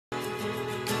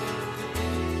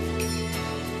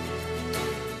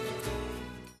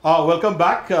Welcome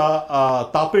back.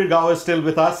 Tapir Gao is still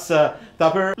with us.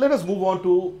 Tapir, let us move on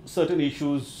to certain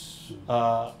issues,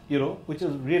 which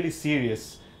is really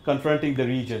serious, confronting the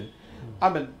region. I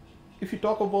mean, if you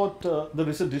talk about the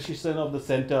recent decision of the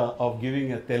center of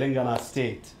giving a Telangana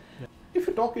state, if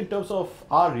you talk in terms of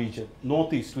our region,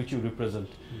 Northeast, which you represent,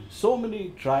 so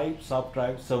many tribes,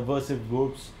 sub-tribes, subversive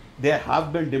groups, there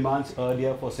have been demands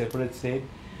earlier for separate state.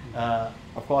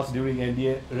 Of course, during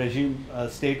NDA regime,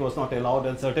 state was not allowed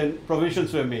and certain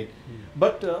provisions were made.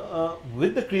 But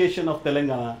with the creation of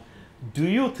Telangana, do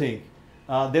you think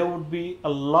there would be a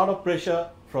lot of pressure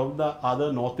from the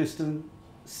other northeastern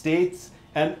states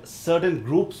and certain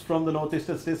groups from the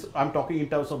northeastern states? I'm talking in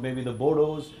terms of maybe the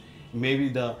Bodos, maybe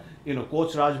the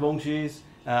Koch Rajbangshis,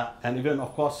 and even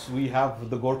of course we have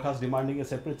the Gorkhas demanding a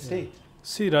separate state.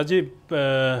 See, Rajiv,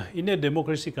 in a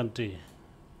democracy country,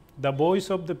 the voice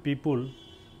of the people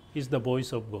is the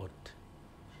voice of God.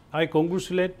 I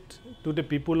congratulate to the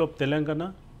people of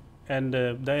Telangana and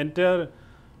the entire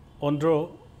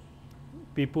Andhra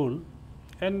people,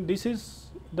 and this is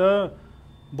the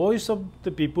voice of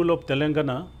the people of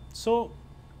Telangana. So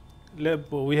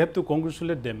we have to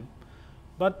congratulate them.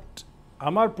 But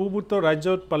আমার পূৰ্বুত্তৰ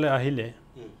ৰাজ্যত পালে আহিলে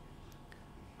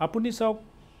আপুনি চাওক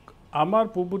আমাৰ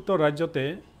পূৰ্বুত্তৰ ৰাজ্যতে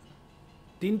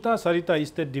 3-4টা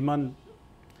state demand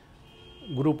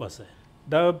group আছে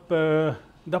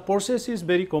the process is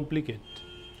very complicated.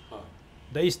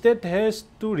 The state has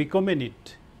to recommend it.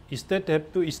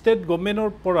 State governmentor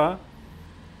পৰা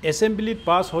assembly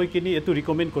pass হৈ কিনি এটো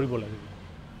recommend কৰিব লাগিব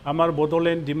আমাৰ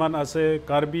বডোলেণ্ড ডিমাণ্ড আছে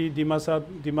কাৰ্বি ডিমাছা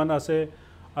ডিমাণ্ড আছে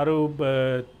আৰু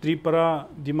ত্ৰিপুৰা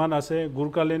ডিমাণ্ড আছে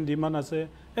গুৰকালেণ্ড ডিমাণ্ড আছে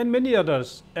and many others,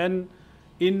 and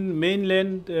in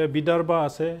mainland Vidarbha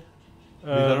আছে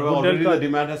already the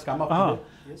demand has come up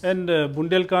yes. And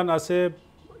Bundelkhand আছে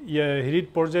হিৰিত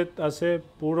প্ৰজেক্ট আছে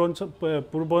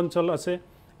পূৰ্বাঞ্চল আছে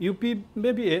UP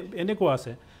maybe এনেকুৱা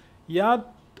আছে ইয়াত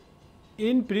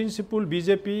in principle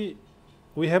BJP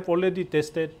we have already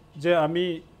tested যে আমি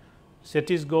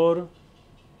Chhattisgarh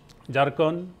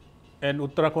Jharkhand and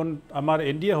Uttarakhand amar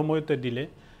NDA homoyote dile,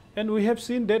 and we have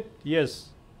seen that yes,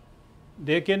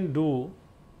 they can do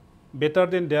better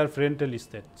than their frontal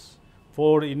states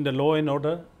for in the law and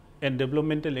order and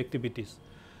developmental activities.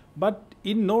 But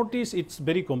in Northeast, it's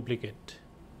very complicated.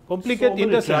 Complicated so in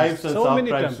the sense, so many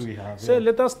tribes times. we have. So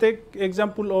let us take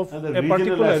example of a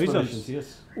particular region. Yes.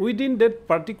 Within that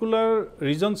particular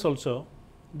regions also,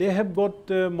 they have got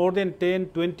more than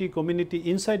 10-20 community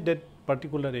inside that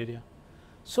particular area.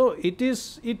 So it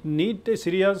needs a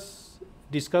serious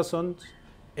discussions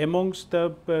amongst the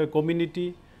community,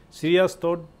 serious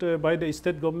thought by the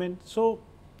state government. So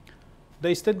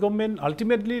the state government,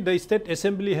 ultimately the state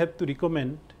assembly have to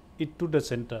recommend it to the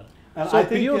center. And so I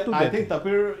think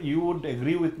Tapir, you would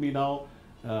agree with me now,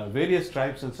 various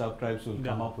tribes and sub-tribes will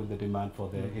come up with the demand for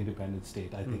their independent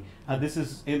state, I think. And this is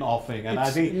in offing, and it's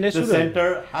I think natural. The center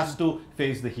has to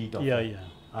face the heat of it.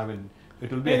 I mean, it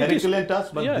will be a herculean task,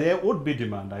 but there would be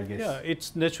demand, I guess. Yeah, it's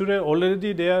natural.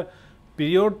 Already there,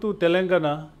 prior to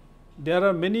Telangana, there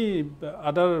are many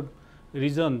other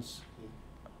regions.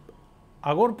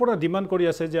 আগৰ পৰা demand কৰি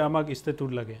আছে যে আমাক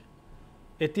statehood লাগে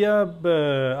এতিয়া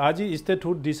আজি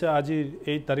statehood দিছে আজি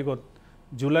 8 তাৰিখত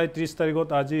জুলাই 30 তাৰিখত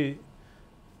আজি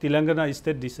তেলেংগানা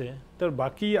ষ্টেট দিছে তাৰ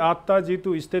বাকি 8টা যেটো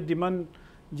ষ্টেট ডিমাণ্ড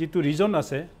যেটো ৰিজন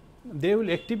আছে they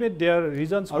will activate their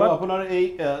regions. আৰু আপোনাৰ এই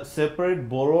সেপাৰেট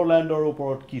বড়োল্যান্ডৰ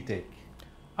ওপৰত কি টেক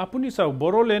আপুনি চাও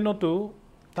বড়োল্যান্ডটো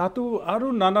তাতো আৰু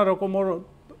নানা ৰকমৰ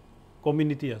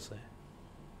কমিউনিটি আছে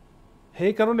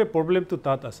সেই কাৰণে প্ৰবলেমটো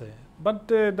তাত আছে. But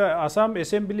the Assam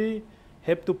Assembly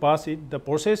have to pass it. The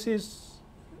process is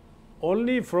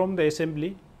only from the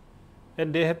Assembly, and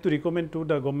they have to recommend to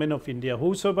the government of India,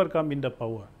 whosoever come in the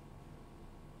power.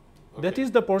 Okay. That is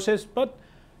the process. But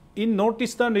in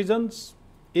northeastern regions,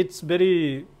 it's very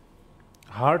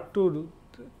hard to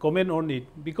comment on it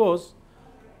because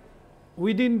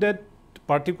within that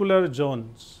particular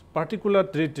zones, particular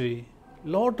territory,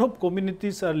 lot of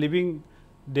communities are living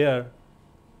there.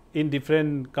 In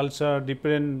different culture,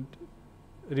 different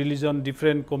religion,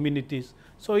 different communities.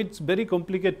 So it's very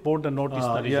complicated for the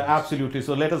northeastern regions. Yeah, absolutely.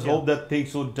 So let us hope that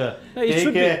things would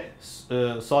take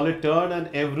a solid turn and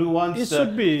everyone's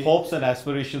hopes and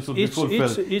aspirations would be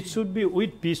fulfilled. It should be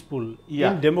with peaceful,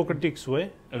 in democratic way,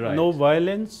 no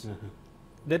violence.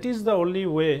 That is the only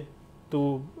way to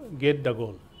get the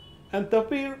goal. And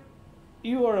Tapir,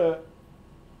 you are a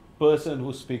person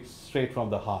who speaks straight from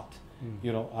the heart.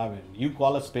 I mean, you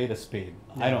call a spade a spade.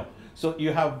 I know. So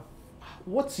you have,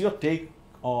 what's your take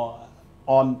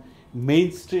on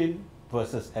mainstream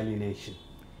versus alienation?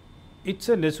 It's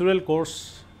a natural course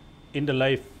in the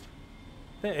life.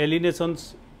 The alienations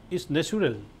is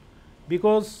natural,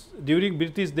 because during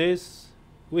British days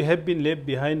we have been left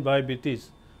behind by British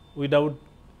without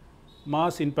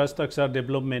mass infrastructure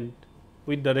development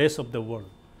with the rest of the world.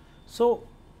 So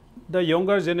the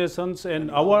younger generations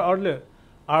and our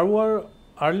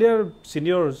earlier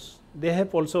seniors, they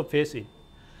have also faced it.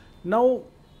 Now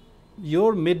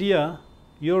your media,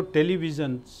 your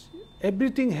televisions,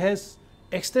 everything has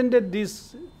extended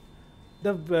this,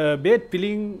 the bad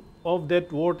feeling of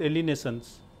that word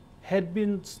alienations had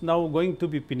been now going to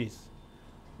be finished.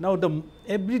 Now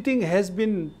everything has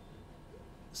been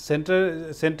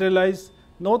centralized,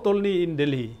 not only in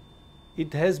Delhi,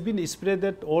 it has been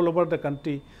spread all over the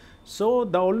country. So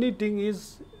the only thing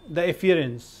is the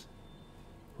appearance.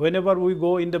 Whenever we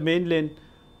go in the mainland,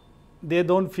 they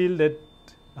don't feel that,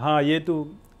 हाँ ये तो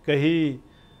कहीं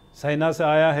China से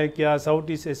आया है क्या,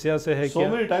 Southeast Asia से है क्या. So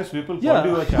many times people call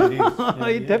you a Chinese.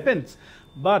 It happens.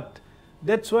 But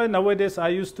that's why nowadays I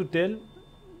used to tell,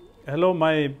 hello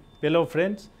my fellow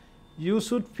friends, you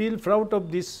should feel proud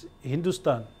of this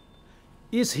Hindustan.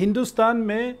 इस हिंदुस्तान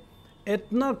में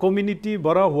इतना community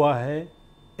बड़ा हुआ है,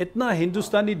 इतना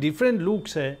हिंदुस्तानी डिफरेंट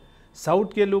लुक्स है,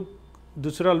 south के look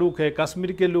दूसरा लुक है,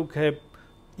 कश्मीर के लुक है,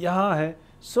 यहाँ है.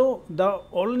 So the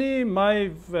only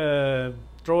my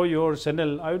through your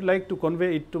channel, I would like to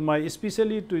convey it to my,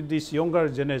 especially to this younger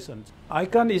generations. I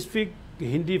can't speak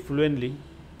Hindi fluently,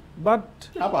 but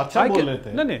आप अच्छा बोल लेते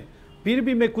हैं. नहीं, फिर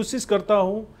भी मैं कोशिश करता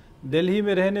हूँ, दिल्ली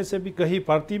में रहने से भी, कहीं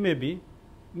पार्टी में भी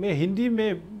मैं हिंदी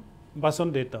में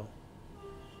भाषण देता हूँ.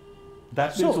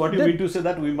 That means what you mean to say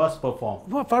that we must perform.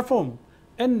 Perform.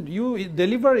 And you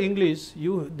deliver English,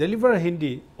 you deliver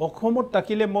Hindi. অসমত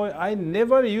থাকিলে I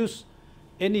never use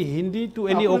any Hindi to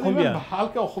any Asamiya.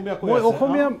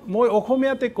 মই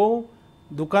অসমীয়াতে কওঁ,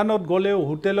 দোকানত গ'লেও,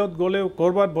 হোটেলত গ'লেও,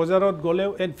 কৰবাত বজাৰত গ'লেও,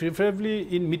 and preferably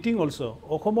in meeting also.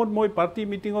 অসমত মই পাৰ্টি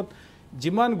মিটিঙত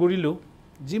যিমান ঘূৰিলোঁ,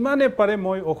 যিমানে পাৰে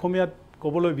মই অসমীয়াত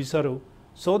ক'বলৈ বিচাৰোঁ,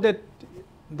 so that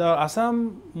the Assam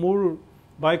মোৰ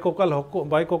বাই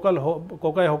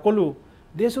ককাই সকলো,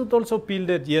 they should also feel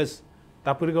that yes,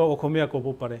 Tapir Gao Asamiya ক'ব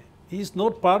পাৰে. He is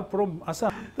not far from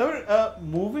Assam.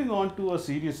 Moving on to a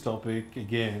serious topic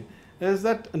again, is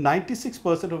that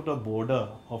 96% of the border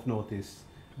of Northeast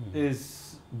is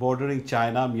bordering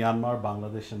China, Myanmar,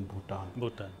 Bangladesh and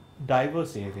Bhutan.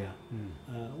 Diverse area.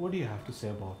 What do you have to say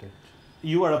about it?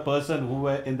 You are a person who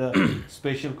were in the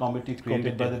special committee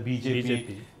created by the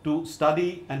BJP to study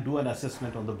and do an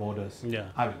assessment on the borders. Yeah.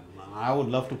 I mean, I would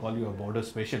love to call you a border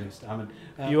specialist. I mean,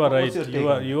 you are right.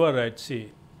 You are right.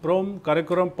 See, from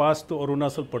Karakoram Pass to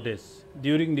Arunachal Pradesh,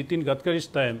 during Nitin Gadkari's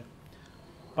time,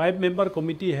 5-member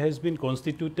committee has been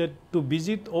constituted to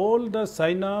visit all the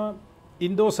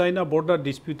Indo-China border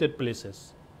disputed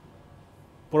places.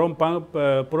 From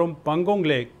Pangong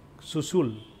Lake, Susul,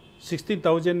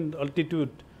 16,000 altitude,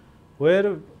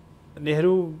 where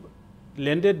Nehru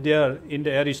landed there in the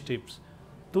airstrips,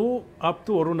 to up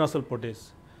to Arunachal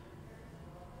Pradesh.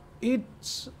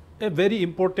 It's a very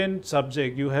important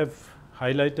subject. You have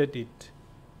highlighted it.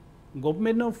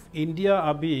 Government of India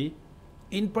अभी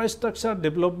infrastructure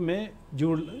development में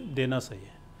जोर देना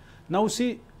चाहिए. Now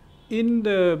see, in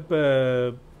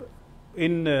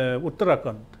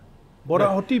Uttarakhand,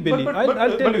 Borahoti Valley.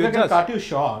 I'll tell you. If I can cut you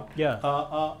short, yeah.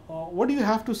 What do you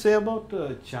have to say about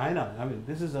China? I mean,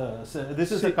 this is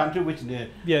a country which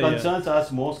concerns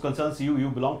us most, concerns you. You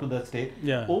belong to that state.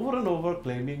 Yeah. Over and over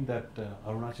claiming that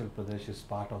Arunachal Pradesh is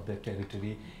part of their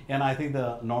territory, and I think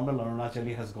the normal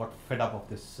Arunachali has got fed up of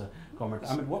this comment.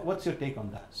 I mean, what's your take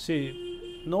on that? See,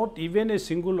 not even a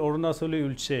single Arunachali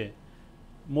will say,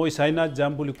 "Moi China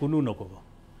jam boli kunu nakobo."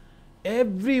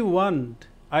 Everyone.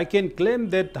 I can claim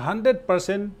that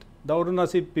 100% the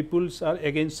Arunachal peoples are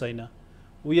against China.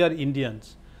 We are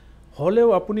Indians.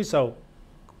 Holeo apuni sao,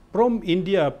 from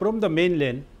India, from the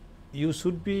mainland, you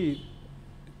should be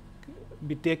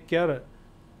take care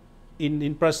in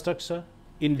infrastructure,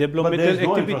 in developmental activities.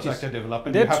 But there is no infrastructure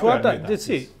development. That's what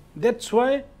that's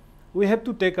why we have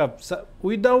to take up. So,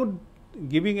 without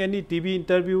giving any TV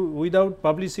interview, without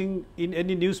publishing in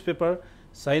any newspaper,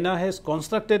 China has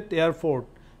constructed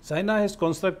airport. China has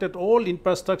constructed all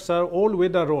infrastructure, all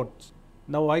weather roads.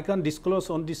 Now I can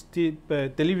disclose on this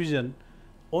television,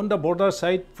 on the border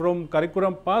side from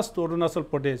Karakoram Pass to Arunachal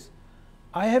Pradesh,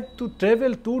 I have to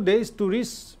travel 2 days to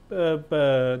reach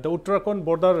the Uttarakhand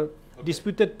border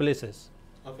disputed places.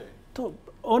 Okay. So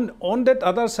on that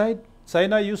other side,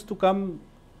 China used to come.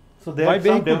 So there are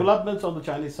some developments on the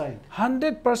Chinese side.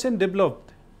 100%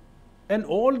 developed, and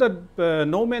all the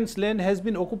no man's land has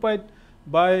been occupied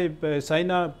by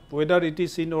China, whether it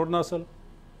is in Arunachal,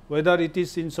 whether it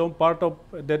is in some part of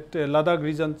that Ladakh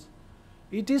regions.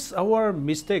 It is our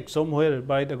mistake somewhere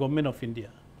by the government of India.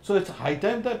 So it's high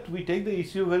time that we take the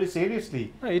issue very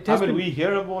seriously. It has been, we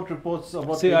hear about reports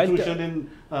about See, intrusion in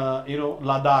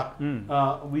Ladakh.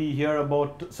 We hear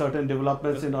about certain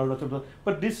developments in Arunachal Pradesh.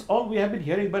 But this all we have been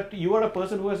hearing. But you are a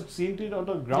person who has seen it on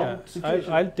the ground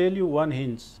situation. I'll tell you one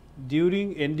hint.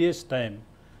 During NDA's time,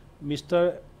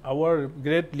 our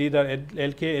great leader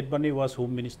L.K. Advani was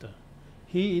Home Minister.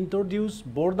 He introduced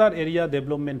Border Area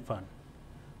Development Fund,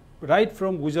 right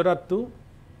from Gujarat to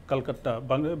Calcutta,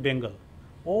 Bengal.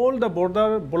 All the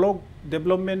border block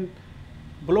development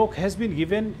block has been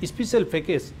given special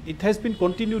package. It has been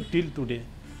continued till today.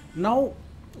 Now,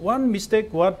 one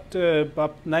mistake what after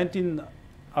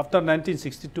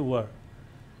 1962 war,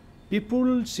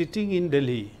 people sitting in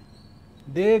Delhi,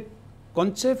 they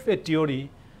conceived a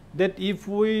theory that if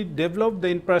we develop the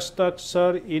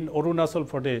infrastructure in Arunachal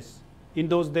Pradesh, in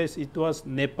those days it was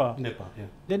Nepal,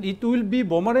 then it will be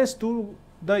boomerang to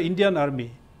the Indian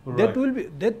army. Right.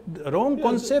 That wrong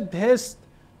concept has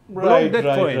blocked that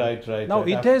point. Now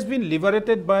it has been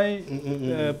liberated by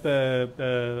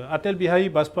Atal Bihari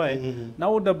Vajpayee.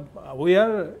 Now we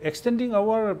are extending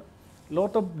our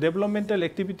lot of developmental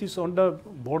activities on the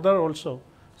border also.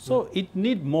 So it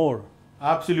need more.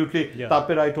 Absolutely.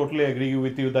 Tapir, I totally agree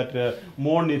with you that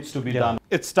more needs to be done.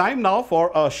 It's time now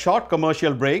for a short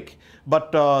commercial break,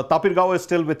 but Tapir Gao is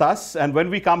still with us, and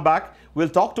when we come back, we'll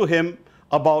talk to him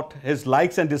about his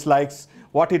likes and dislikes,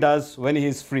 what he does when he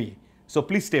is free. So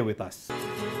please stay with us.